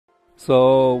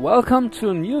So, welcome to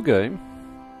a new game.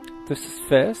 This is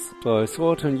FEZ. So I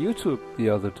saw it on YouTube the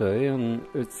other day and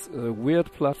it's a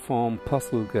weird platform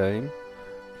puzzle game.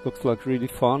 Looks like really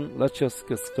fun. Let's just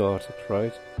get started,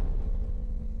 right?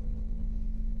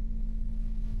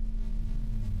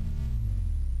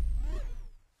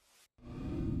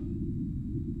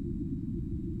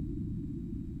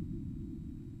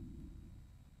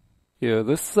 Here,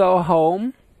 this is our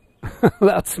home.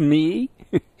 That's me.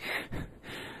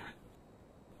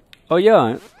 Oh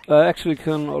yeah, I actually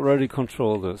can already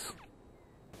control this.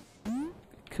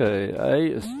 Okay, A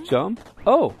is jump.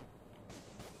 Oh!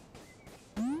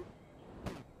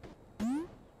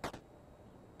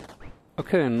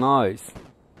 Okay, nice.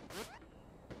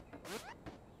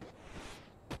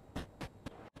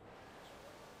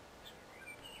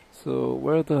 So,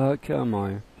 where the heck am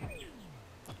I?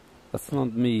 That's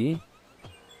not me.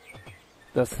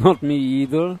 That's not me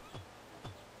either.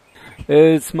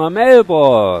 It's my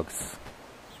mailbox!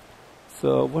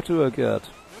 So, what do I get?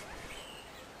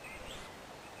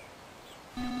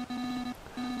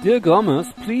 Dear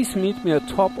Gomez, please meet me at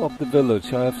top of the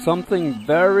village. I have something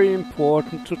very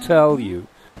important to tell you.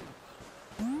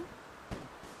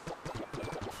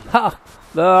 Ha!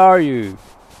 There are you!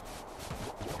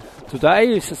 Today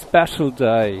is a special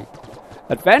day.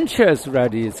 Adventure is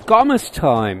ready. It's Gomez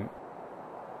time.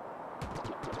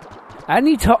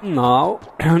 Anytime now,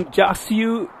 just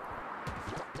you...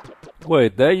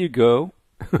 Wait, there you go.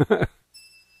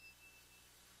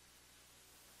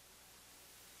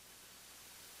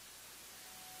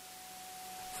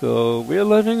 So, we're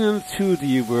living in a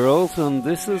 2D world, and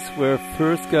this is where I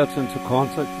first get into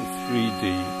contact with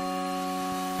 3D.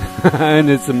 And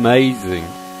it's amazing.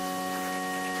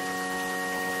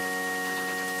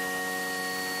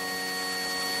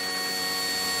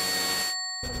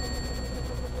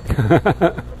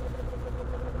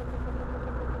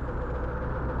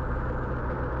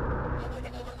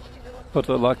 But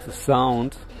I like the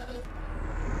sound.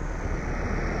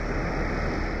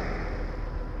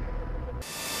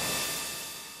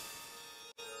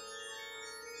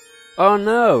 Oh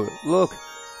no, look,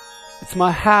 it's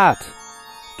my hat.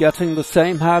 Getting the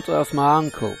same hat as my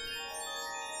uncle.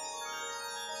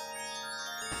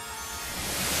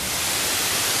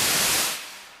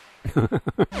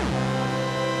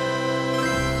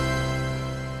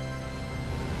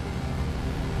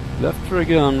 Left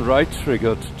trigger and right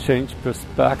trigger to change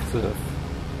perspective.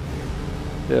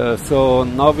 Yeah, so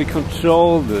now we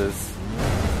control this.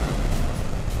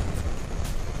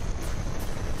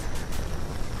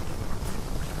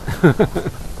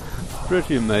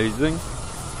 Pretty amazing.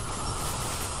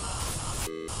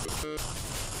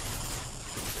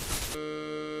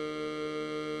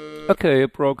 Okay, I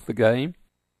broke the game.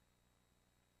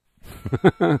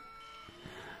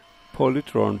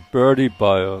 Polytron birdie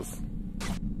bios.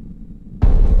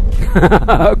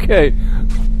 Okay.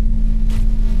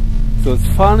 So it's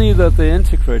funny that they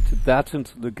integrated that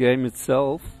into the game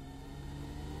itself.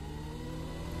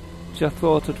 Just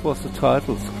thought it was the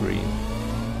title screen.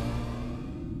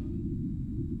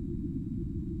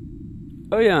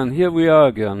 Oh yeah, and here we are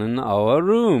again in our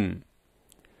room.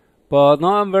 But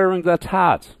now I'm wearing that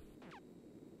hat.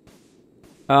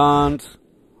 And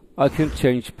I can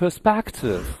change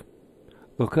perspective.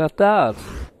 Look at that.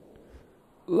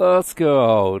 Let's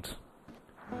go out.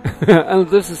 And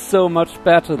this is so much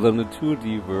better than the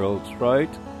 2D world, right?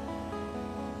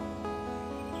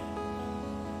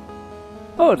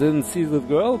 Oh, I didn't see the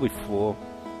girl before.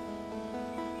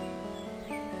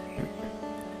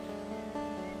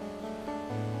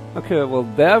 Okay, well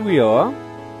there we are.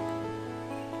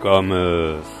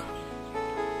 Gomez.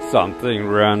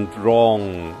 Something went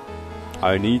wrong.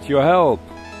 I need your help.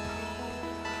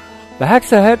 The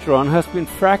hexahedron has been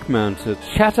fragmented,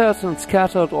 shattered and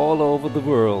scattered all over the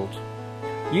world.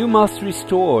 You must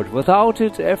restore it. Without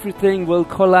it, everything will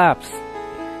collapse.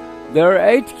 There are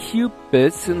 8 cube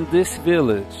bits in this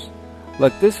village,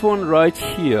 like this one right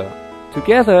here.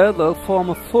 Together, they'll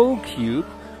form a full cube,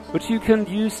 which you can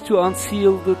use to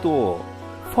unseal the door.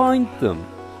 Find them.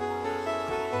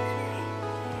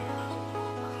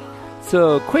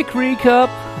 So, quick recap.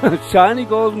 Shiny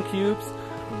golden cubes,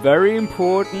 very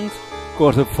important.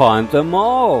 Gotta find them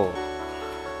all.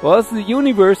 Or else the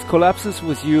universe collapses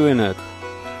with you in it.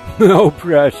 No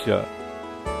pressure.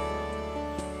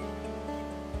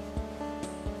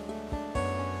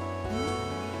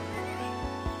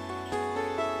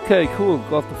 Okay, cool.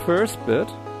 Got the first bit.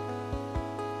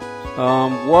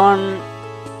 1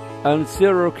 and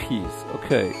 0 keys.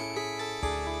 Okay.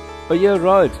 Oh yeah,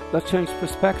 right. Let's change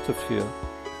perspective here.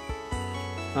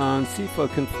 And see if I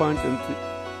can find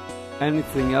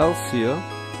anything else here.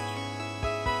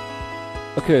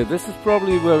 Okay, this is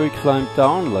probably where we climb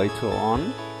down later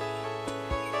on.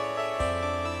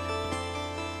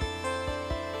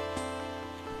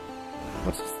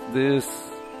 What is this?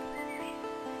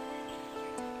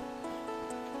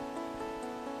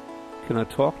 Can I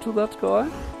talk to that guy?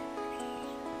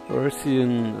 Or is he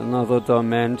in another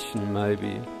dimension,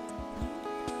 maybe?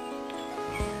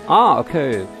 Ah,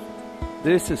 okay.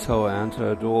 This is how I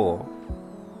enter a door.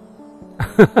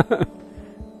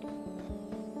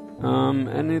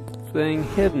 Anything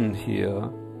hidden here?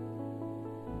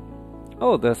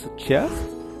 Oh, there's a chest?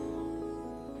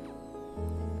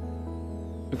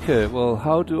 Okay, well,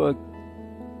 how do I...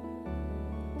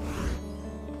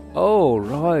 Oh,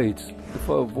 right. If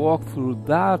I walk through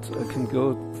that, I can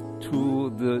go to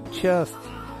the chest.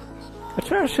 A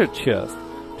treasure chest.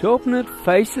 To open it,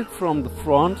 face it from the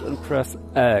front and press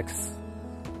X.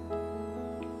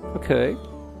 Okay.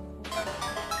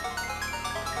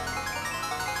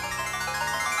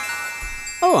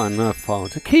 Oh, and I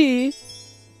found a key.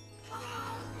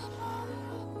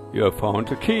 You have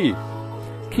found a key.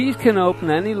 Keys can open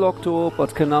any locked door,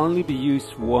 but can only be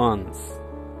used once.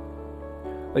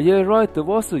 Oh yeah, right, there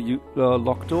was a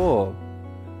locked door.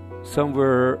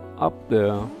 Somewhere up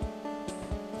there.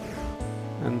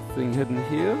 Anything hidden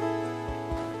here?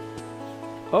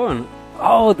 Oh, and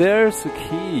oh, there's a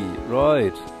key,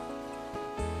 right.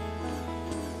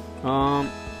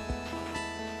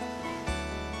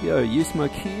 Yeah, use my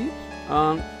key.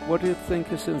 And what do you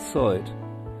think is inside?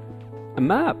 A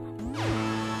map.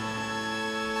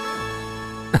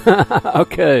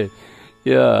 Okay,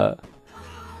 yeah.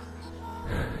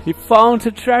 He found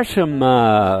a treasure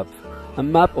map. A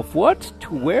map of what?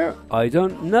 To where? I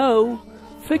don't know.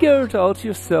 Figure it out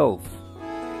yourself.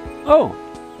 Oh.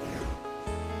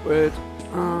 Wait.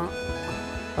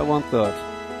 I want that.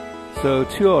 So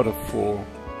 2 out of 4.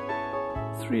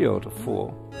 3 out of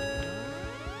 4.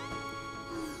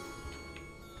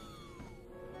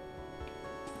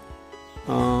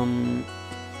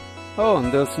 Oh,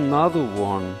 and there's another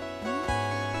one.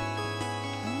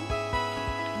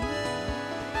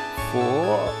 4.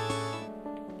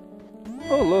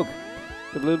 Oh, look.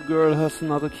 The little girl has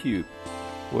another cube.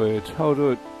 Wait, how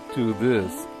do I do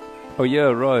this? Oh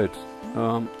yeah, right.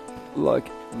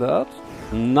 Like that.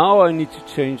 Now I need to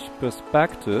change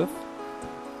perspective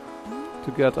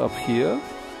to get up here.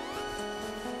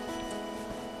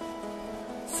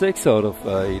 6 out of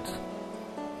 8.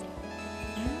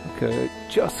 Okay,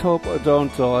 just hope I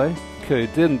don't die. Okay,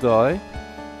 didn't die.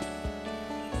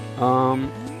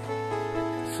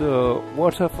 So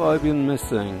what have I been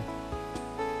missing?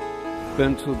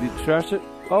 Been to the treasure...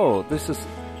 Oh, this is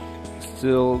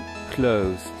still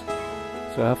closed.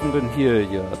 So I haven't been here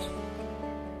yet.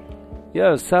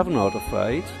 Yeah, 7 out of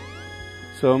 8.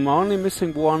 So I'm only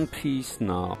missing 1 piece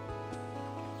now.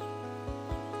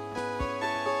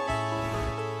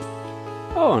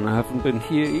 Oh, and I haven't been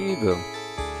here either.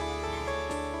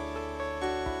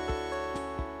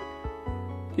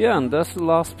 Yeah, and that's the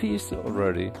last piece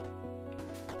already.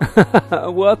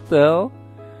 What the hell?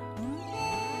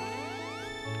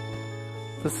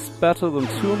 This is better than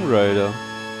Tomb Raider.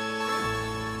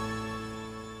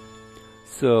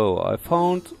 So, I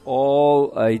found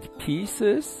all 8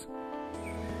 pieces.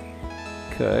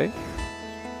 Okay.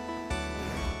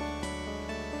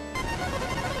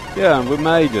 Yeah, and we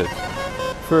made it.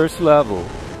 First level.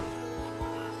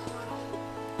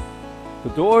 The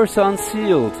door is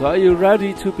unsealed. Are you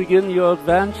ready to begin your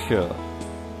adventure?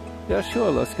 Yeah,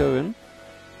 sure, let's go in.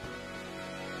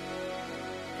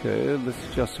 Okay, this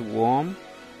is just warm.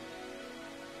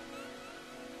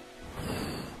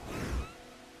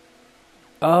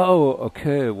 Oh,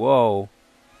 okay, wow.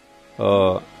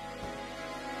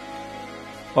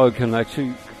 I can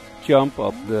actually jump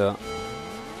up there.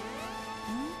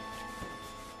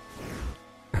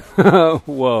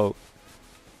 Whoa.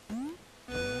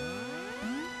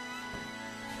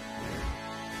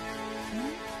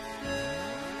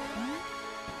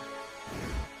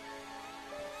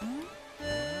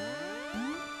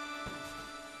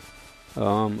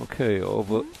 Okay,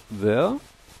 over there.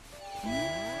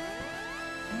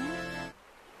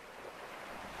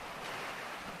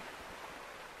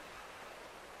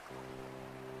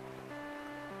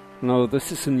 No,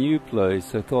 this is a new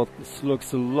place. I thought this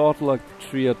looks a lot like the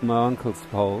tree at my uncle's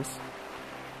house.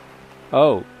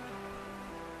 Oh.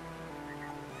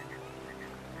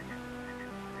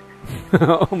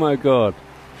 Oh my god.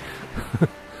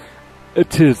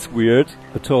 It is weird,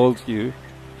 I told you.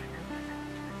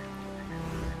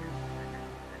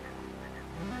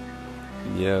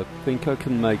 Yeah, I think I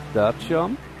can make that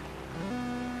jump.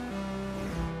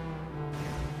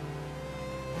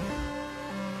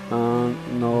 And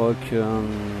And now I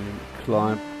can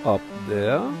climb up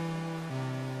there.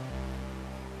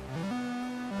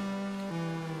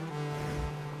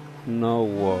 Now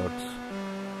what?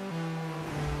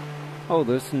 Oh,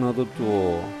 there's another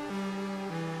door.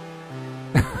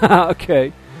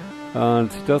 Okay.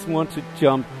 And he doesn't want to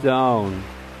jump down.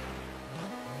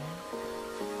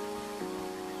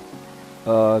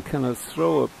 Can I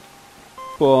throw a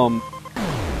bomb?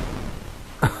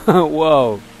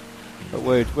 Wow.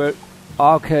 Wait, where?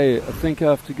 Okay, I think I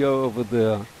have to go over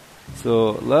there.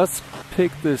 So let's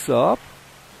pick this up.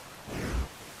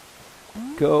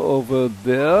 Go over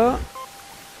there.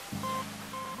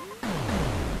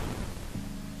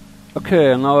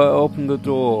 Okay, and now I open the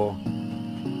door.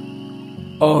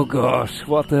 Oh gosh,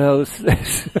 what the hell is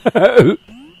this?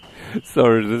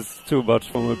 Sorry, this is too much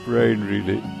for my brain,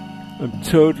 really. I'm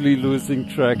totally losing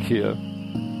track here.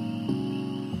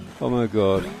 Oh my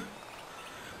god.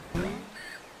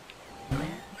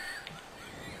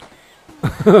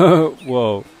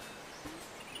 Whoa.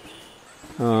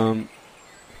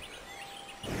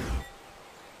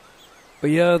 But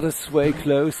yeah, that's way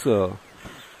closer.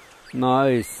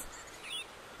 Nice.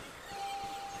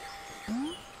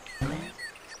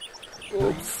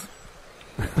 Oops.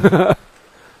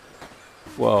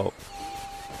 Wow.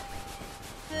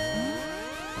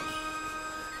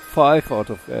 5 out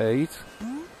of 8.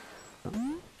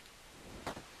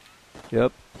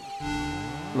 Yep.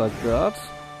 Like that.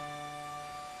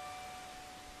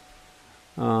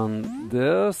 And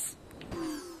there's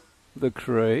the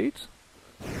crate.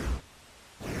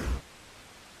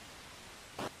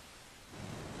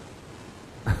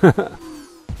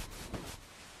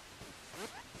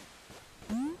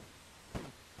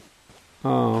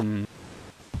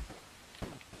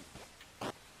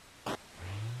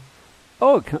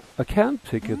 Oh, I can't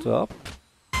pick it up.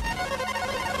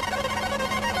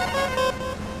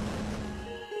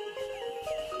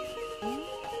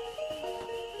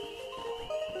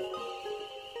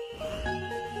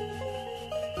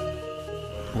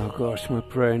 Oh gosh, my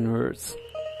brain hurts.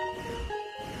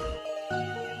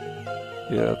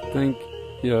 Yeah, I think,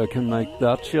 yeah, I can make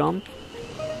that jump.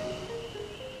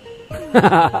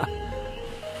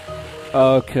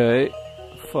 Okay,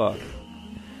 fuck.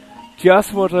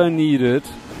 Just what I needed.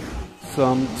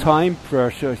 Some time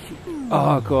pressure.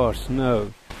 Oh gosh,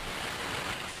 no.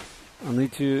 I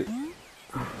need to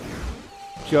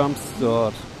jump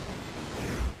start.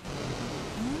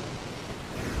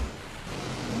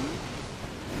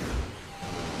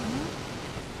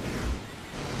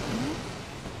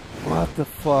 What the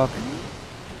fuck?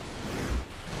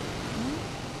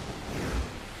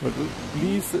 But at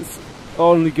least it's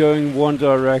only going one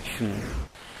direction.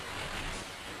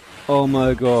 Oh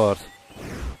my god.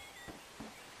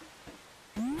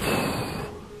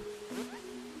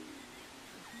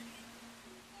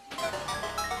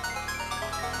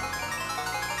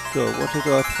 So, what did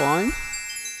I find?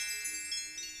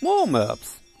 More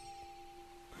maps!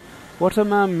 What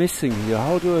am I missing here?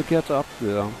 How do I get up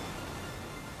there?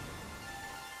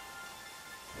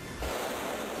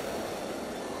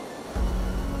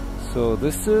 So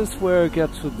this is where I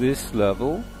get to this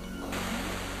level.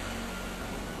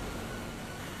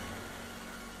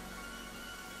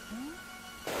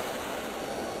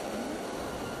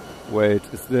 Wait,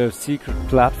 is there a secret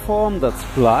platform that's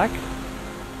black?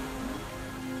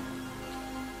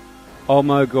 Oh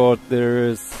my god, there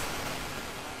is...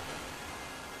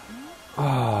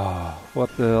 Ah, what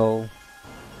the hell?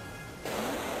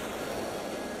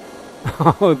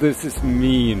 Oh, this is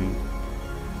mean.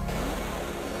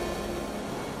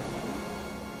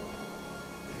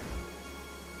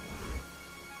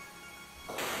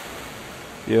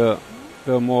 Yeah,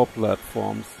 there are more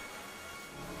platforms.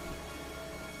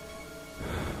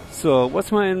 So,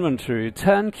 what's my inventory?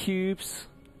 10 cubes,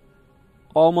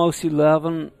 almost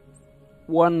 11,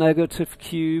 1 negative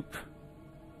cube.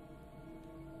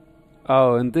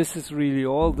 Oh, and this is really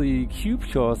all the cube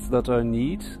shards that I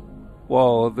need.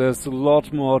 Wow, there's a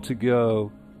lot more to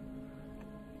go.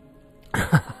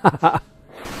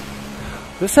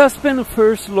 This has been a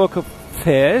first look of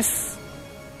FEZ.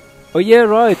 Oh yeah,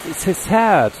 right, it's his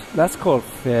hat. That's called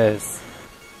FEZ.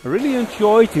 I really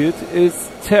enjoyed it. It's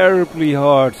terribly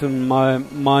hard and my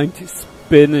mind is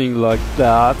spinning like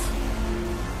that.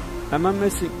 Am I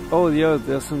missing... Oh yeah,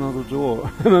 there's another door.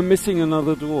 Am I missing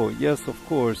another door? Yes, of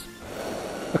course.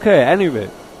 Okay, anyway.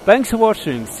 Thanks for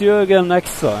watching. See you again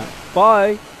next time.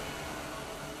 Bye!